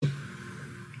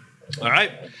All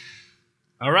right.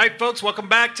 All right, folks, welcome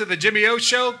back to the Jimmy O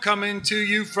Show, coming to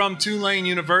you from Tulane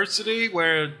University,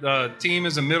 where the team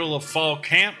is in the middle of fall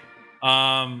camp.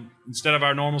 Instead of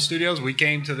our normal studios, we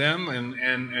came to them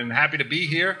and happy to be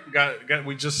here.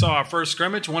 We just saw our first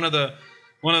scrimmage. One of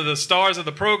the stars of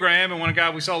the program and one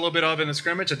guy we saw a little bit of in the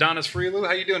scrimmage, Adonis Freelou.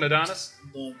 How you doing, Adonis?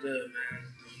 I'm doing good, man.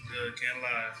 Doing good. Can't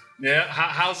lie. Yeah.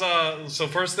 How's so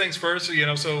first things first.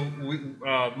 So we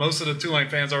most of the Tulane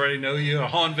fans already know you, a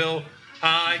Hahnville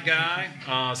High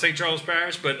guy, St. Charles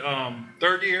Parish, but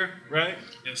third year, right?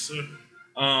 Yes, sir.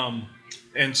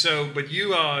 And so, but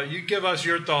you give us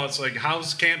your thoughts, like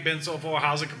how's camp been so far?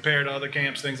 How's it compared to other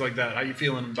camps, things like that? How you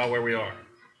feeling about where we are?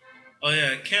 Oh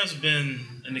yeah, camp's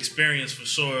been an experience for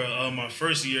sure. My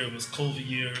first year was COVID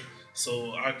year,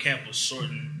 so our camp was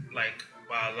shortened like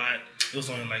by a lot. It was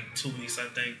only like 2 weeks, I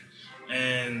think.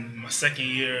 And my second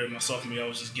year, my sophomore year, I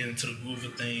was just getting to the groove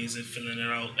of things and filling it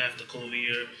out after COVID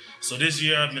year. So this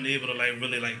year, I've been able to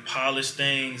really polish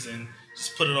things and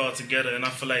just put it all together. And I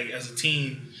feel like as a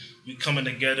team, we coming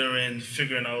together and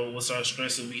figuring out what's our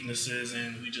strengths and weaknesses,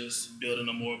 and we just building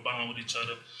a more bond with each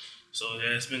other. So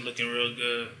yeah, it's been looking real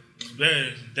good. It's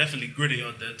very definitely gritty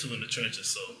out there too in the trenches.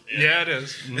 So yeah it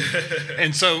is.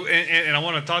 And so and I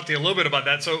want to talk to you a little bit about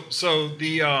that. So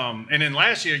the and then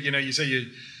last year, you said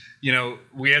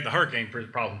we had the hurricane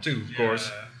problem too, of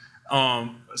course.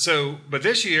 But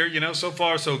this year, so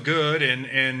far so good,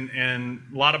 and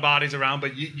a lot of bodies around.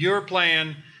 But you're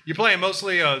playing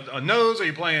mostly a nose, or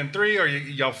you playing three, or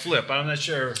y'all flip. I'm not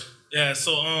sure. Yeah,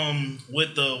 so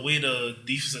with the way the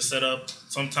defense is set up,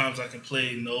 sometimes I can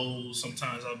play nose,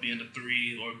 sometimes I'll be in the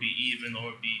three, or be even,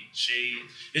 or be shade.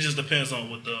 It just depends on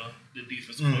what the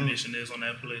defensive formation is on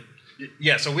that play.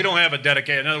 Yeah, so we don't have a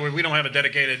dedicated. In other words, we don't have a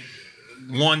dedicated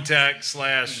one tech /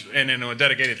 and then a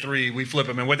dedicated three. We flip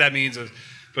them, and what that means is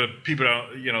for people,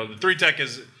 the three tech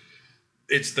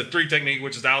it's the three technique,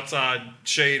 which is the outside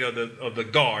shade of the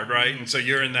guard, right? And so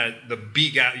you're in the B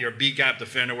gap, you're a B gap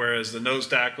defender, whereas the nose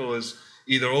tackle is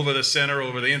either over the center,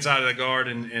 over the inside of the guard,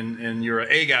 and you're an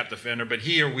A gap defender. But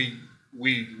here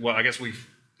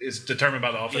it's determined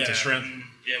by the offensive strength.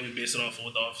 Yeah, we base it off of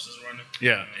what the offense is running.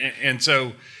 Yeah, and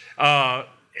so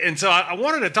I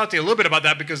wanted to talk to you a little bit about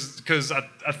that because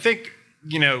I think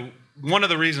one of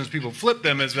the reasons people flip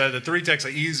them is that the three techs are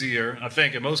easier, I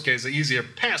think in most cases, easier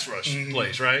pass rush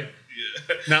plays, right?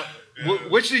 Yeah. Now,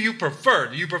 which do you prefer?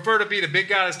 Do you prefer to be the big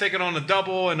guy that's taking on the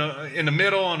double in the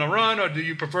middle on the run, or do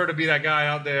you prefer to be that guy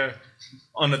out there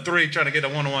on the three trying to get a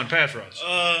one-on-one pass rush?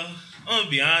 I'm going to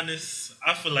be honest.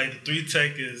 I feel like the three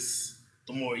tech is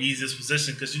the more easiest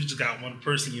position because you just got one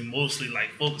person you're mostly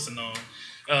focusing on.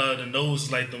 The nose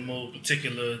is the more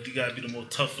particular. You gotta be the more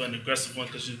tougher and aggressive one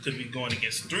because you could be going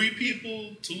against 3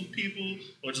 people, 2 people,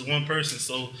 or just one person.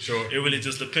 So sure. It really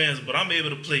just depends. But I'm able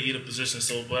to play either position.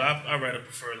 So, but I rather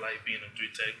prefer being a three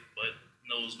tech. But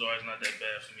nose guard is not that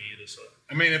bad for me either. So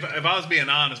I mean, if I was being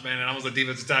honest, man, and I was a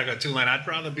defensive tackle at Tulane, I'd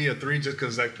rather be a three just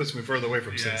because that puts me further away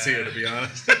from Sincere, to be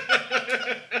honest.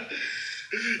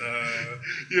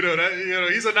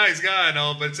 He's a nice guy and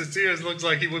all, but Sincere looks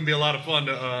like he wouldn't be a lot of fun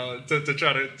to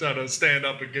try to stand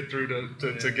up and get through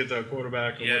to get to a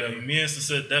quarterback or whatever. Me and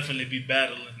Sincere definitely be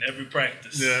battling every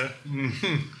practice. Yeah.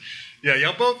 Yeah,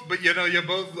 y'all both, but you're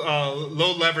both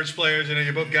low leverage players.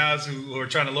 You're both guys who are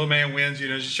trying to low man wins.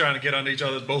 Just trying to get under each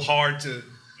other. It's both hard to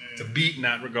beat in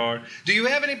that regard. Do you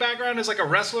have any background as a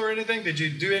wrestler or anything? Did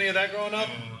you do any of that growing up?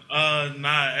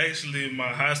 Nah. Actually, my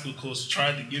high school coach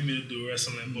tried to get me to do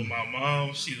wrestling, but my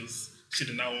mom, she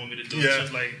did not want me to do it.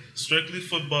 She was strictly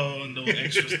football, no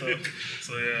extra stuff.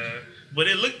 So yeah, but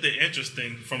it looked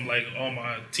interesting from all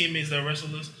my teammates that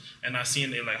wrestlers, and I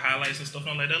seen their highlights and stuff.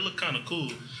 I'm like, that looked kind of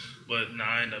cool, but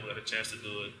I ain't never got a chance to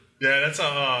do it. Yeah, that's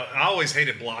I always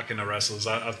hated blocking the wrestlers.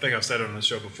 I think I've said it on the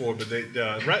show before, but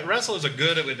wrestlers are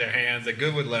good with their hands. They're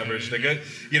good with leverage. They're good,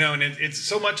 and it's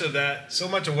so much of that. So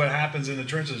much of what happens in the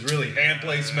trenches is really hand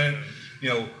placement.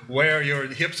 Where your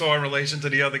hips are in relation to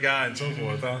the other guy and so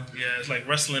forth. Huh? Yeah, it's like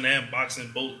wrestling and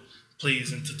boxing both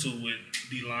plays into two with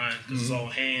D-line because it's all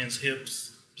hands, hips.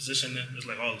 Positioning is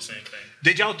all the same thing.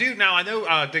 Did y'all do now? I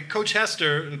know did Coach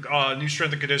Hester, new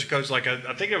strength and condition coach, I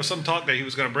think there was some talk that he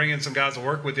was going to bring in some guys to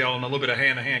work with y'all on a little bit of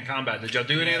hand-to-hand combat. Did y'all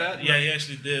do any of that? Yeah, he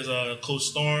actually did. Coach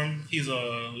Storm, he's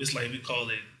it's we call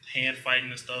it hand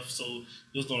fighting and stuff. So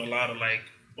he was doing a lot of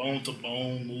bone to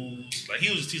bone moves. He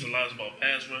was just teaching a lot about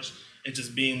pass rush and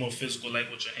just being more physical,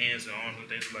 with your hands and arms and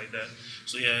things like that.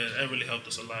 So yeah, that really helped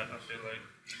us a lot. I feel like.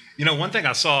 One thing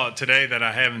I saw today that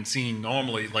I haven't seen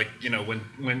normally,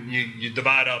 when you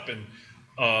divide up and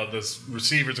the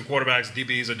receivers and quarterbacks,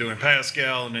 DBs are doing pass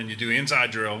scale, and then you do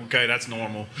inside drill. Okay, that's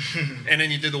normal. And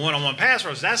then you do the one-on-one pass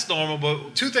rush. That's normal.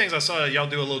 But two things I saw y'all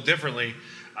do a little differently.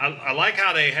 I like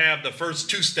how they have the first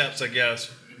two steps, I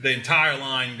guess, the entire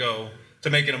line go to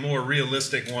make it a more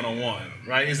realistic one-on-one,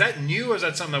 right? Is that new, or is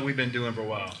that something that we've been doing for a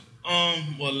while?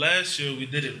 Well, last year we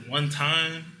did it one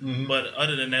time, but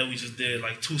other than that, we just did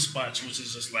like two spots, which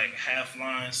is just like half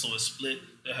line, so it's split.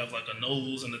 They have like a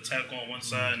nose and a tackle on one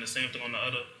side, and the same thing on the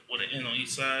other, with an end on each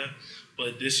side.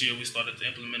 But this year we started to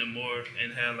implement it more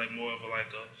and had like more of a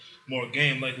more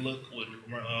game-like look with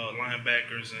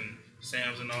linebackers and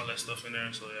Sams and all that stuff in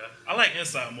there. So yeah, I like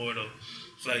inside more though.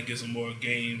 I feel like it gives a more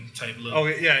game type look. Oh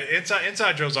yeah,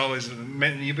 inside drill's always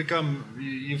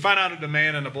you find out who the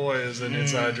man and the boy is in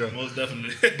inside drill. Most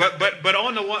definitely. but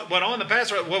on the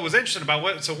pass rush, what was interesting about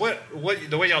what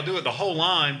the way y'all do it, the whole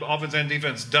line, offense and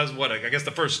defense does what? I guess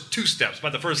the first two steps,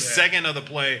 but the first second of the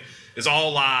play is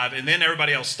all live, and then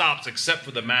everybody else stops except for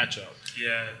the matchup.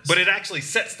 Yeah. But it actually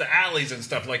sets the alleys and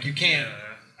stuff. Like you can't. Yeah.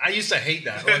 I used to hate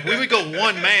that. Like we would go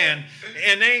one man,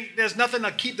 and there's nothing to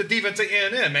keep the defensive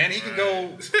end in. Man, he can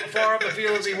go far up the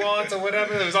field as he wants or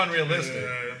whatever. It was unrealistic,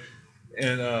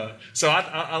 and so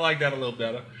I like that a little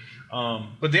better.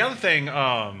 But the other thing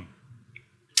that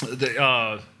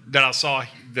I saw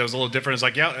that was a little different is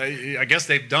like, I guess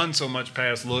they've done so much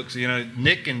pass looks. You know,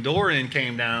 Nick and Dorian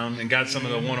came down and got some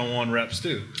of the one-on-one reps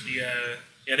too. Yeah,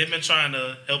 they've been trying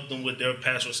to help them with their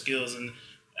pass rush skills, and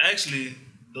actually.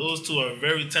 Those two are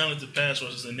very talented pass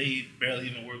rushers, and they barely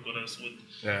even work with us with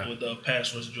the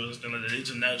pass rush drills and like that. They're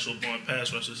just natural born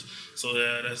pass rushers. So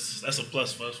yeah, that's a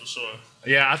plus for us for sure.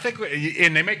 Yeah, I think,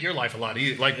 and they make your life a lot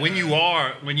easier. Like when you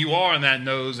are in that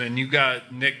nose and you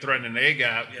got Nick threatening the A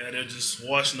gap. Yeah, they're just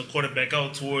washing the quarterback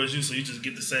out towards you, so you just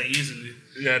get the sack easily.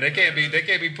 Yeah, they can't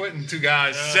be putting two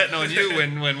guys sitting on you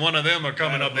when one of them are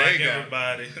coming up the A gap.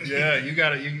 Everybody. Yeah, you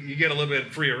get a little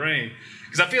bit freer reign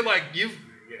because I feel like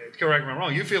correct me if I'm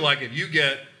wrong. You feel like if you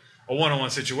get a one-on-one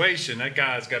situation, that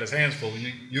guy's got his hands full.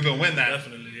 You're gonna win that.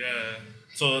 Definitely, yeah.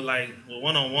 So like with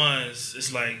one-on-ones,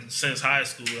 it's like since high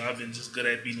school, I've been just good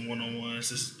at beating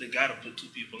one-on-ones. They gotta put two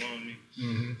people on me.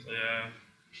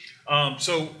 Mm-hmm.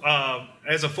 So yeah.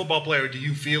 As a football player, do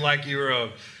you feel like you're a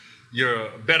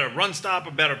better run stop,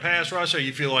 a better pass rusher? Or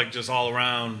you feel like just all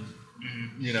around,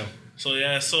 you know? So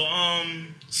yeah. So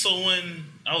when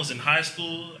I was in high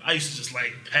school, I used to just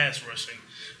like pass rushing.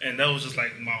 And that was just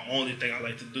like my only thing I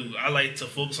like to do. I like to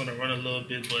focus on the run a little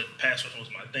bit, but pass rush was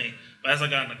my thing. But as I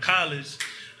got into college,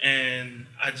 and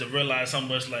I just realized how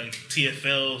much like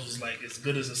TFLs was like as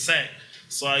good as a sack.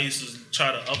 So I used to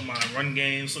try to up my run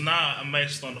game. So now I'm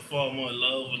actually starting to fall more in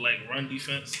love with like run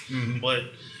defense. Mm-hmm. But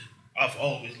I've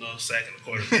always loved sacking the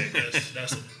quarterback.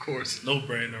 That's of course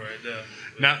no-brainer right there.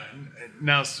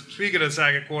 Now speaking of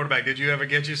sacking quarterback, did you ever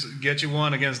get you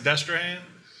one against Destrehan?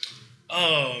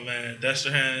 Oh man,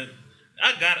 Destrehan.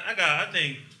 I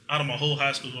think out of my whole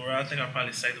high school career, I think I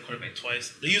probably sacked the quarterback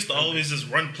twice. They used to always just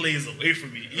run plays away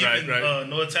from me. Even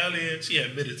No Italian, she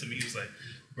admitted to me, he was like,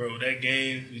 bro, that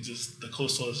game, the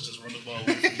coach told us to just run the ball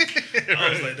away from me. I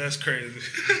was like, that's crazy.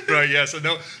 Right, yeah. So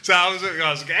I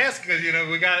was asking because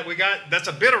we got that's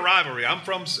a bit of rivalry. I'm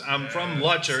from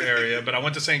Lutcher area, but I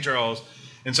went to St. Charles.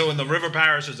 And so in the river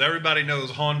parishes, everybody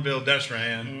knows Hahnville,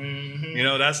 Destrehan.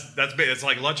 Mm-hmm. That's big. It's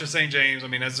like Lutcher, St. James. I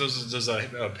mean, that's just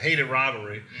a hated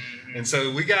rivalry. Mm-hmm. And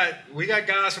so we got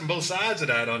guys from both sides of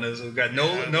that on this. We've got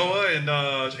Noah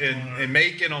and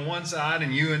Macon on one side,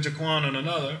 and you and Jaquan on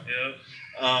another.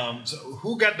 Yeah. So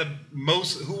who got the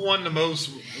most? Who won the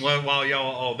most while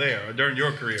y'all all there, or during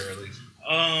your career at least?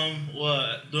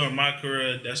 Well, during my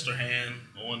career, Destrehan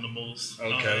won the most.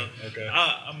 Okay.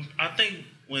 I think.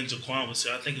 When Jaquan was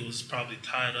here, I think it was probably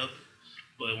tied up.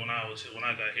 But when I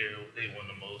got here, they won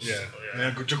the most. Yeah. So,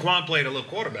 yeah. Jaquan played a little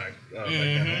quarterback. Back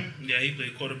then, right? Yeah, he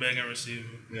played quarterback and receiver.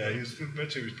 Yeah, I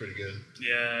bet he was pretty good.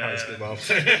 Yeah. High school ball.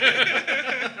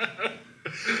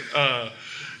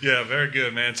 Yeah, very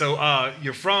good, man. So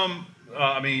you're from,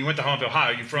 you went to Hahnville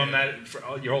High. Are you from that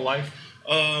your whole life?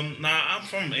 I'm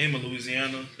from Ames,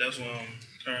 Louisiana. That's where I'm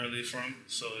currently from.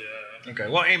 So, yeah. Okay.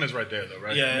 Well, Ames is right there, though,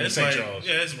 right? Yeah, it's St. Charles.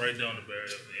 Yeah, it's right down the barrier.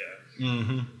 Yeah.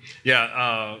 Mm-hmm.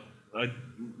 Yeah.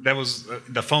 That was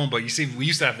the phone book. You see, we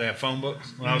used to have phone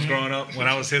books when I was growing up. When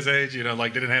I was his age, they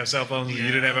didn't have cell phones. Yeah,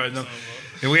 you didn't have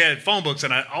and we had phone books,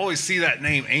 and I always see that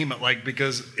name Ames,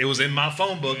 because it was in my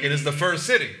phone book, and it's the first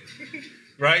city.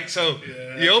 Right? So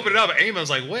you open it up,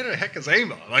 Amos, like, where the heck is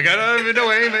Amos? Like, I don't even know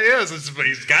where Amos is.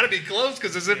 It's got to be close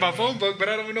because it's in my phone book, but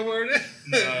I don't even know where it is.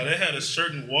 Nah, they had a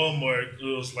shirt in Walmart.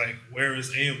 It was like, where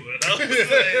is Amos? I was like,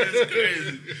 it's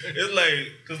crazy. It's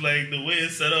like, because like the way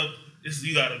it's set up,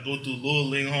 you got to go through Little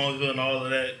Ling, Hornville, and all of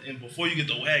that. And before you get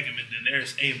to Waggaman, then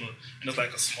there's Ava. And it's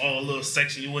like a small little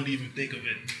section. You wouldn't even think of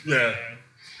it. Yeah.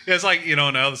 Yeah, it's like,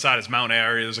 on the other side is Mount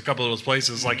Airy. There's a couple of those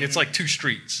places. Like, it's like 2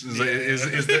 streets is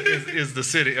the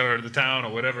city or the town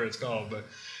or whatever it's called. But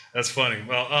that's funny.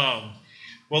 Well,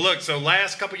 look, so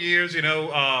last couple of years, you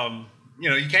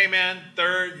came in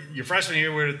third. Your freshman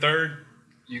year, we were the third.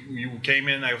 You came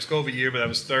in, that was COVID year, but that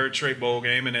was third straight bowl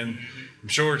game. And then I'm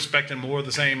sure expecting more of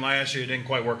the same last year. It didn't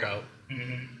quite work out.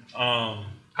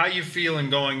 How you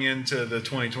feeling going into the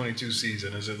 2022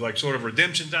 season? Is it like sort of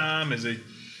redemption time? Is it,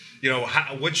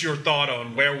 what's your thought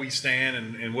on where we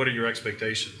stand and what are your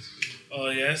expectations?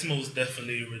 Yeah, it's most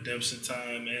definitely redemption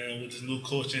time. And with this new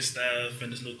coaching staff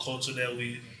and this new culture that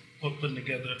we putting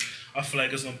together, I feel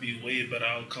like it's going to be way better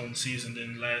outcome season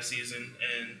than last season.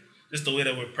 And just the way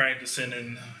that we're practicing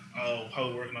and how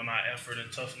we're working on our effort and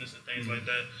toughness and things like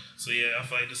that. So, yeah, I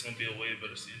feel like this is going to be a way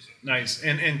better season. Nice.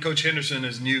 And Coach Henderson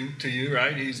is new to you,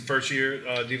 right? He's first year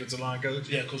defensive line coach?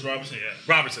 Yeah, Coach Robertson,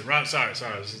 yeah. Sorry. I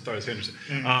thought it was Henderson.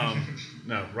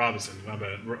 No, Robinson, my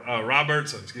bad.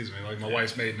 Robertson, excuse me, like my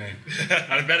wife's maiden name.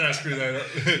 I better not screw that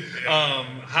up.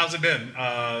 How's it been?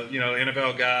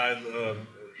 NFL guy,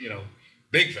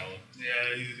 big fella.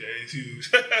 Yeah, he's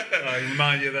huge.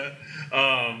 Remind you of that.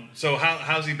 So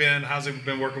how's he been? How's he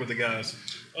been working with the guys?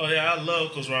 Oh yeah, I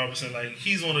love Coach Robertson. Like,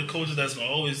 he's one of the coaches that's gonna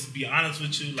always be honest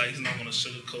with you. Like, he's not gonna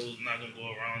sugarcoat, not gonna go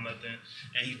around nothing.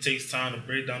 And he takes time to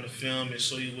break down the film and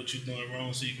show you what you're doing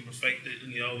wrong so you can perfect it.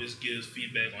 And he always gives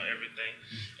feedback on everything.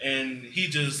 And he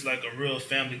just like a real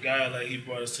family guy. Like, he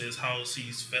brought us to his house.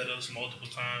 He's fed us multiple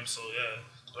times. So yeah,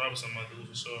 Coach Robertson, my dude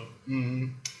for sure. Mm-hmm.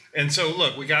 And so,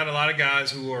 look, we got a lot of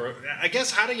guys who are, I guess,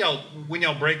 how do y'all, when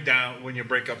you break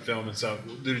up film and stuff,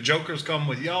 do the jokers come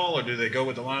with y'all or do they go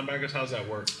with the linebackers? How's that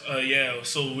work? Yeah,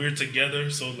 so we're together.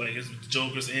 So, like, it's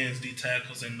jokers, ends, D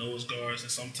tackles, and nose guards.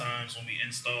 And sometimes when we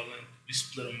install them, we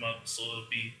split them up. So it'll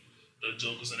be the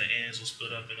jokers and the ends will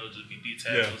split up and it'll just be D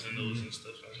tackles and nose and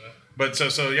stuff like that. But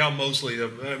so y'all mostly,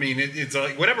 I mean, it's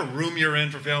like whatever room you're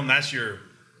in for film, that's your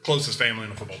closest family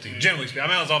in the football team. Generally speaking, I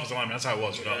mean, I was offensive lineman. That's how it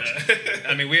was for us.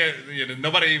 I mean, we had,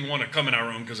 nobody even want to come in our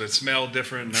room because it smelled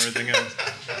different and everything else.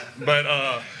 But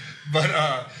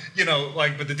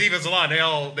the defensive line,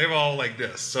 they're all like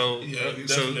this. So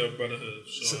definitely a brotherhood.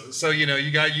 Sure. So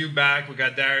you got you back. We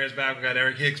got Darius back. We got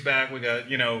Eric Hicks back. We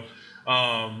got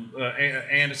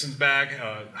Anderson's back.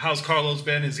 How's Carlos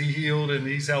been? Is he healed and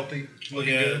he's healthy?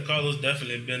 Good? Carlos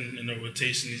definitely been in the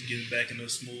rotation. He's getting back in the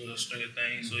smooth string of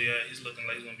things. So yeah, he's looking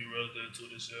like he's gonna be real good too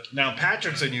this year. Now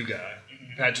Patrick's a new guy.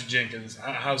 Patrick Jenkins.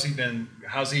 How's he been?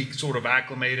 How's he sort of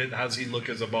acclimated? How's he look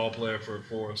as a ball player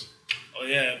for us? Oh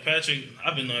yeah, Patrick.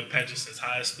 I've been knowing Patrick since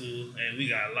high school, and we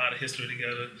got a lot of history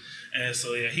together. And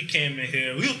so yeah, he came in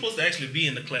here. We were supposed to actually be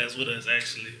in the class with us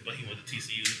actually, but he went to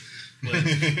TCU. But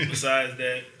besides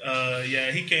that,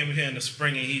 he came in here in the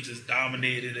spring and he just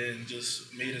dominated and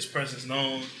just made his presence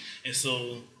known. And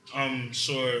so I'm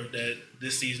sure that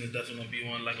this season is definitely going to be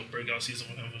one, like a breakout season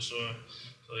for him for sure.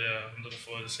 So yeah, I'm looking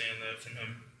forward to seeing that from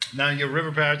him. Now, your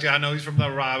River Parish, I know he's from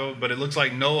the rival, but it looks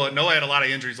like Noah had a lot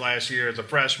of injuries last year as a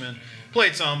freshman.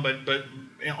 Played some, but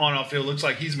on our field, looks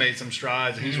like he's made some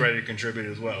strides and he's ready to contribute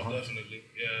as well. Huh? Definitely,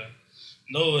 yeah.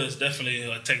 Noah is definitely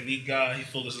a technique guy. He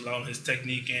focuses a lot on his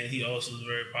technique, and he also is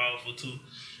very powerful too.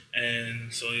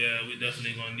 And so, yeah, we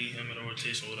definitely gonna need him in the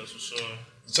rotation with us for sure.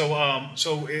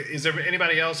 So is there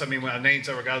anybody else? I mean, I named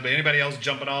several guys, but anybody else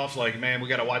jumping off? Like, man, we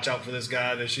got to watch out for this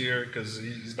guy this year because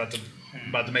he's about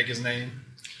to make his name.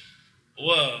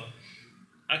 Well,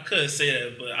 I could say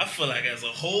that, but I feel like as a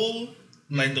whole,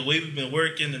 like the way we've been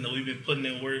working and the way we've been putting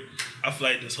in work, I feel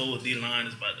like this whole D line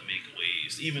is about to make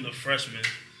waves. Even the freshmen.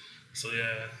 So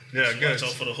good. Watch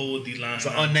out for the whole D line. It's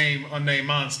an unnamed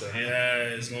monster.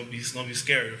 Yeah, it's gonna be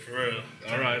scary for real.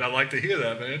 All right, I like to hear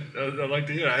that, man. I like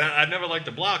to hear that. I never like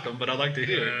to block them, but I like to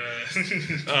hear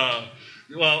it.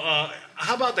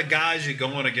 How about the guys you're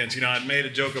going against? I made a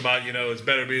joke about it's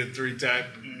better to be the 3-tech,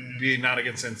 be not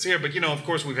against Sincere, but of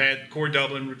course we've had Corey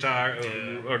Dublin retire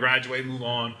or graduate, move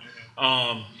on.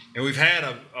 And we've had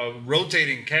a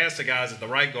rotating cast of guys at the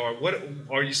right guard. What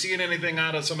are you seeing anything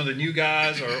out of some of the new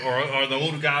guys or the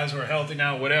older guys who are healthy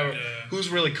now, whatever? Yeah. Who's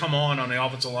really come on the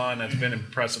offensive line that's been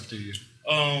impressive to you?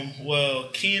 Well,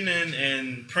 Keenan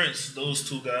and Prince, those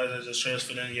two guys that just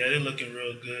transferred in, they're looking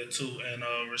real good too. And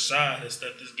Rashad has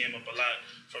stepped his game up a lot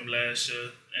from last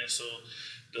year. And so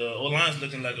the O-line's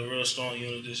looking like a real strong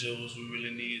unit this year, which we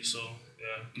really need. So,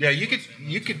 yeah. Yeah,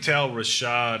 you could tell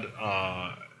Rashad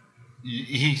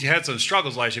he had some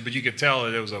struggles last year, but you could tell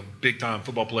that there was a big-time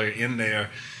football player in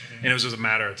there. and it was just a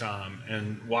matter of time.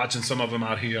 And watching some of them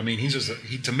out here, I mean,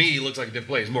 to me, he looks like a different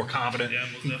player. He's more confident. Yeah,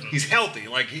 most definitely. He's healthy.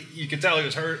 Like you could tell he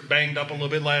was hurt, banged up a little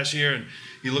bit last year, and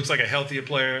he looks like a healthier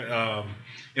player.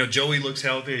 Joey looks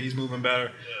healthier. He's moving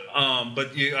better.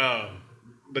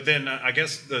 But then I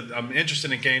guess I'm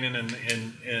interested in Kanan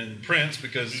and Prince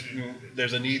because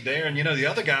there's a need there. And, the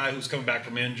other guy who's coming back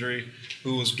from injury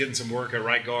who was getting some work at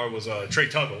right guard was Trey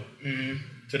Tuggle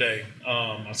today.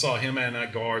 I saw him and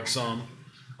that guard some.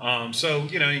 So,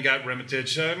 you got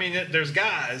Remitich. I mean, there's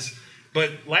guys.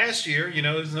 But last year,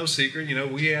 there's no secret.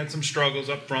 We had some struggles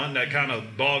up front that kind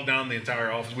of bogged down the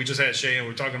entire offense. We just had Shay, and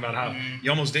we were talking about how you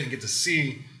almost didn't get to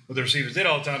see what the receivers did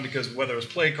all the time because whether it was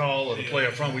play call or the play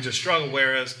up front, we just struggled.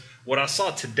 Whereas what I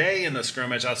saw today in the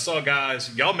scrimmage, I saw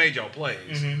guys, y'all made y'all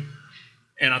plays.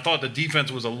 And I thought the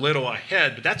defense was a little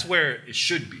ahead, but that's where it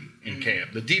should be in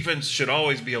camp. The defense should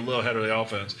always be a little ahead of the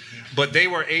offense. But they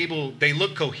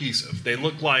looked cohesive. They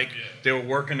looked like they were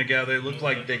working together. It looked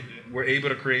like they were able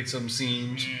to create some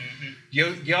seams.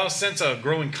 Y'all sense a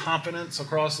growing confidence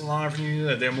across the line from you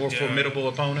that they're a more formidable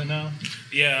opponent now?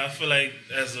 Yeah, I feel like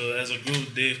as a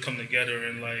group, they've come together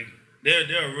and like they're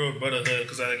a real brotherhood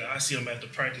because I see them after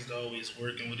practice. They're always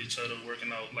working with each other,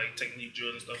 working out like technique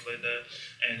drills and stuff like that,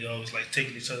 and they're always like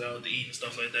taking each other out to eat and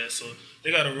stuff like that. So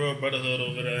they got a real brotherhood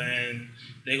over there, and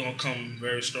they're gonna come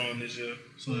very strong this year.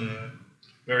 So.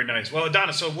 Very nice. Well,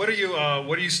 Adonis, so what are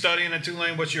you studying at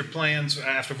Tulane? What's your plans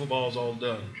after football is all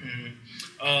done?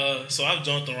 So I've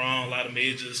jumped around a lot of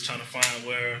majors trying to find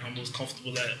where I'm most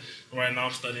comfortable at. Right now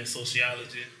I'm studying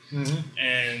sociology.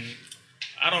 And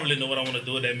I don't really know what I want to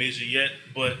do with that major yet,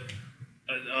 but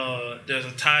there's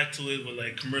a tie to it with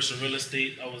like commercial real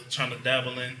estate I was trying to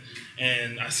dabble in,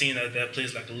 and I seen that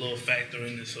plays like a little factor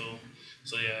in it, so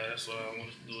yeah, that's what I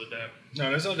want to do with that. No,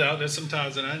 there's no doubt. There's some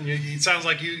ties in that. And it sounds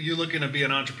like you're looking to be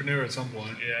an entrepreneur at some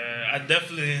point. Yeah, I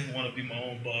definitely want to be my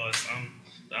own boss.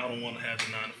 I don't want to have the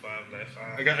 9 to 5 life.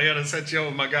 I got to set you up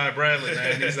with my guy Bradley,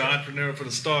 man. He's the entrepreneur for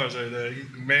the Stars right there.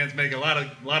 Man's making a lot of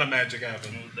magic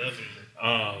happen. Most definitely.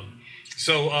 I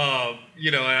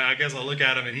guess I look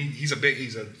at him and he's a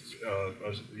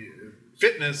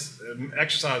fitness,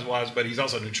 exercise wise, but he's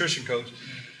also a nutrition coach.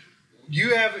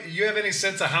 You have any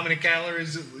sense of how many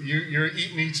calories you're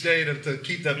eating each day to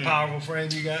keep that powerful frame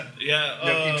you got?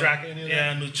 Yeah. Keep track of any of that?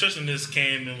 Yeah, nutritionist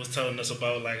came and was telling us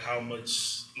about like how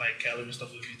much like calorie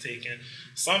stuff if you're taking.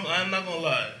 I'm not gonna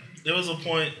lie. There was a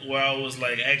point where I was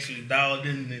like actually dialed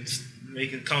in and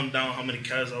making come down how many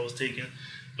calories I was taking.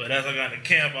 But as I got into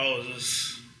camp, I was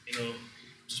just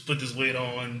put this weight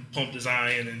on, pump this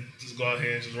iron, and just go out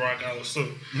here and just rock out. So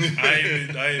I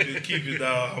ain't been keeping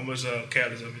down how much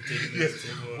calories I've been taking. Yeah.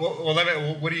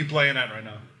 What are you playing at right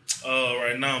now?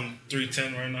 Right now I'm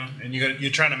 310 right now. And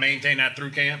you're trying to maintain that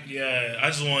through camp? Yeah, I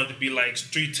just wanted to be like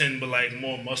 310, but like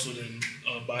more muscle than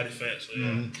body fat. So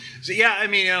yeah. So yeah, I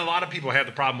mean, a lot of people have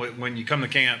the problem with when you come to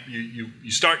camp,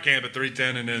 you start camp at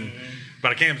 310, and then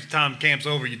by the time camp's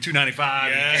over, you're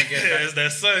 295. Yeah, it's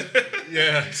that sun.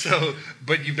 Yeah. So,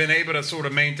 but you've been able to sort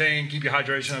of maintain, keep your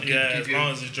hydration up. Yeah, as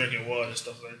long as you're drinking water and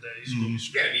stuff like that, you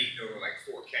gotta be eating over like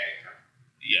 4K. Huh?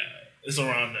 Yeah, it's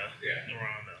around there. Yeah,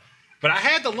 around there. But I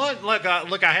had the lunch.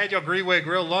 Look, I had your Greenway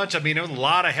Grill lunch. I mean, there was a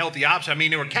lot of healthy options. I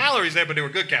mean, there were calories there, but they were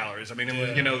good calories. I mean, it was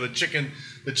the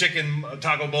chicken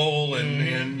taco bowl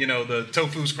and the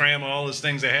tofu scramble, all those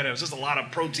things they had. It was just a lot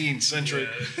of protein centric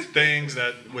things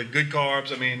that with good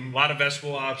carbs. I mean, a lot of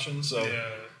vegetable options. So yeah,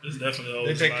 there's definitely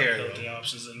always they take a lot care of of healthy it.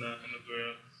 options in the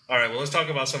grill. All right, well, let's talk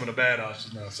about some of the bad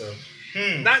options now. So,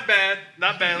 not bad.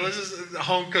 Let's just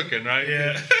home cooking, right?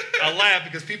 Yeah. I laugh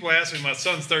because people ask me. My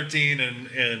son's 13,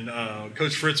 and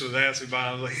Coach Fritz was asking about.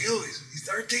 I was like, he's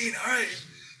 13. All right, he's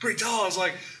pretty tall. I was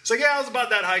like, yeah, I was about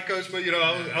that height, Coach, but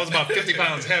I was about 50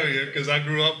 pounds heavier because I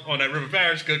grew up on that River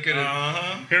Parish cooking.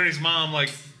 And Henry's mom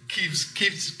like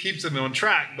keeps him on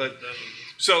track, but.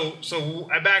 So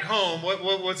back home,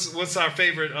 what's our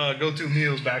favorite go-to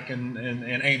meals back in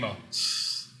AMO?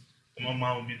 My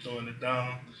mom would be throwing it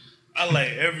down. I like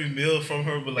every meal from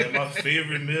her, but like my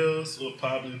favorite meals would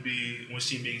probably be when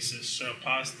she makes this shrimp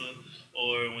pasta,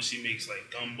 or when she makes like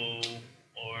gumbo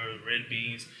or red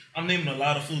beans. I'm naming a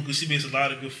lot of food because she makes a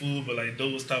lot of good food, but like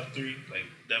those top three, like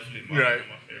definitely my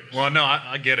favorites. Well, no,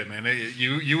 I get it, man.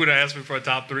 You would have asked me for a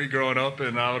top three growing up,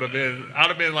 and I would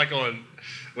have been like on.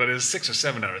 But it's 6 or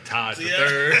 7 out of tied for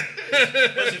third.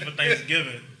 Especially for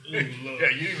Thanksgiving. Ooh, Lord. Yeah,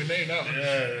 you didn't even name that one.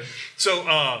 Yeah. So,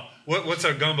 what's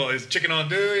our gumbo? Is it chicken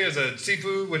andouille? Is it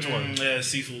seafood? Which one? Yeah,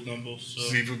 seafood gumbo. So.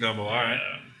 Seafood gumbo. All right.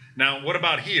 Yeah. Now, what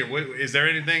about here? Is there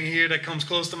anything here that comes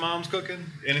close to mom's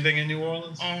cooking? Anything in New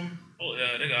Orleans? Oh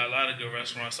yeah, they got a lot of good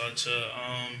restaurants out here.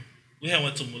 We had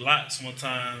went to Mulat's one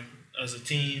time as a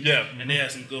team. Yeah. And they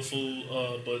had some good food.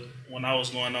 But when I was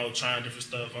going out trying different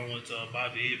stuff, I went to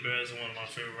Bobby Eight Bears, one of my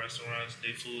favorite restaurants.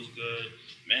 Their food's good.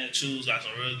 Manchus got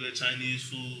some real good Chinese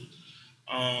food.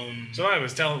 So I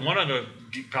was telling one of the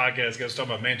podcast guys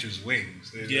talking about Manchu's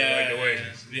wings. They like the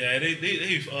wings. Yeah,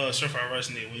 they stir fry rice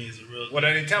and their wings are real. What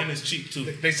did they tell and me? it's cheap too.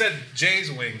 They said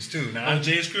Jay's wings too. Now,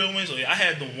 Jay's Grill wings. Oh yeah, I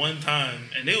had them one time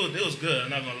and they was good. I'm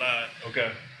not gonna lie.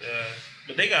 okay. Yeah,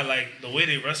 but they got like the way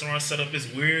their restaurant set up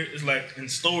is weird. It's like in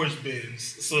storage bins,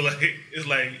 so like it's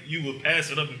like you would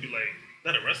pass it up and be like, "Is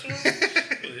that a restaurant?"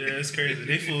 Yeah, it's crazy.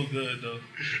 They feel good though.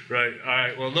 Right. All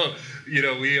right. Well, look,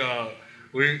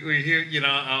 we hear,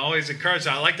 I always encourage,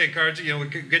 I like to encourage, we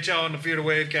get y'all on the Fear the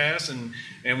Wave cast and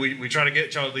we try to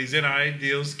get y'all these NIL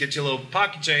deals, get you a little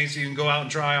pocket change so you can go out and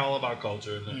try all of our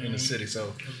culture in the city.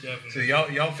 So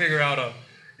y'all figure out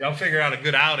a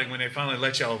good outing when they finally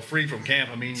let y'all free from camp.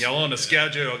 I mean, y'all on the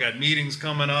schedule, y'all got meetings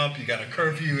coming up, you got a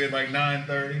curfew at like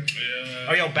 9:30. Yeah.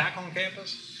 Are y'all back on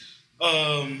campus?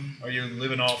 Are you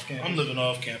living off campus? I'm living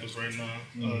off campus right now.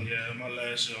 Yeah, my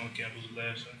last year on campus was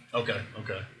last year. Okay.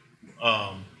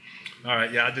 All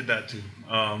right, yeah, I did that too.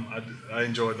 I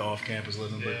enjoyed the off-campus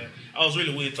living, but Yeah, I was really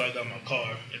waiting until I got my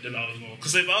car, and then I was going.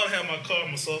 Because if I would have had my car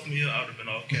my sophomore year, I would have been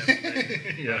off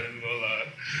campus. Yeah. I didn't gonna lie.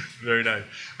 very nice.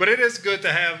 But it is good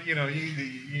to have,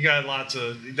 you got lots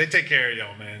of. They take care of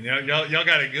y'all, man. Y'all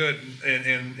got it good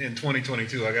in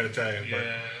 2022. I got to tell you.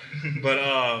 Yeah.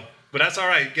 But that's all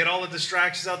right. Get all the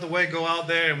distractions out the way. Go out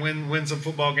there and win some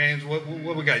football games. What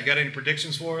we got? You got any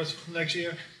predictions for us for next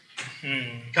year?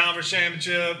 Conference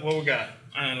championship. What we got?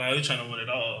 I ain't like, we're trying to win it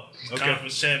all. Okay.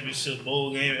 Conference championship,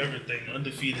 bowl game, everything.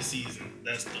 Undefeated season.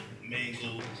 That's the main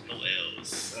goal. No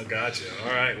L's. I gotcha.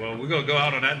 All right. Well, we're going to go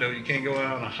out on that note. You can't go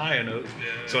out on a higher note.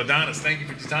 Yeah. So, Adonis, thank you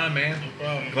for your time, man. No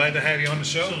problem. Glad to have you on the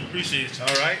show. So appreciate you.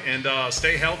 All right. And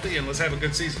stay healthy and let's have a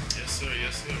good season. Yes, sir.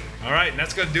 Yes, sir. All right. And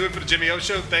that's going to do it for the Jimmy O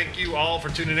Show. Thank you all for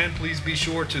tuning in. Please be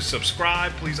sure to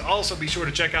subscribe. Please also be sure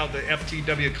to check out the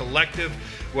FTW Collective,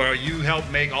 where you help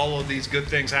make all of these good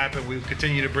things happen. We'll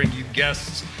continue to bring you guests.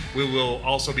 We will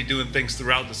also be doing things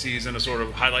throughout the season to sort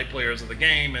of highlight players of the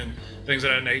game and things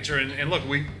of that nature. And look,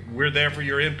 we're there for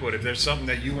your input. If there's something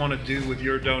that you want to do with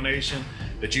your donation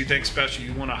that you think special,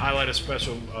 you want to highlight a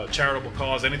special charitable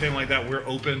cause, anything like that, we're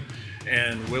open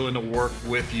and willing to work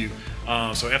with you.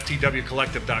 So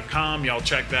ftwcollective.com, y'all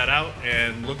check that out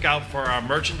and look out for our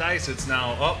merchandise. It's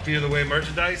now up, Fear the Way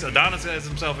merchandise. Adonis has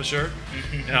himself a shirt,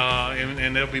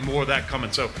 and there'll be more of that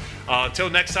coming. So till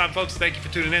next time, folks, thank you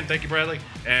for tuning in. Thank you, Bradley,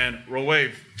 and roll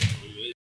wave.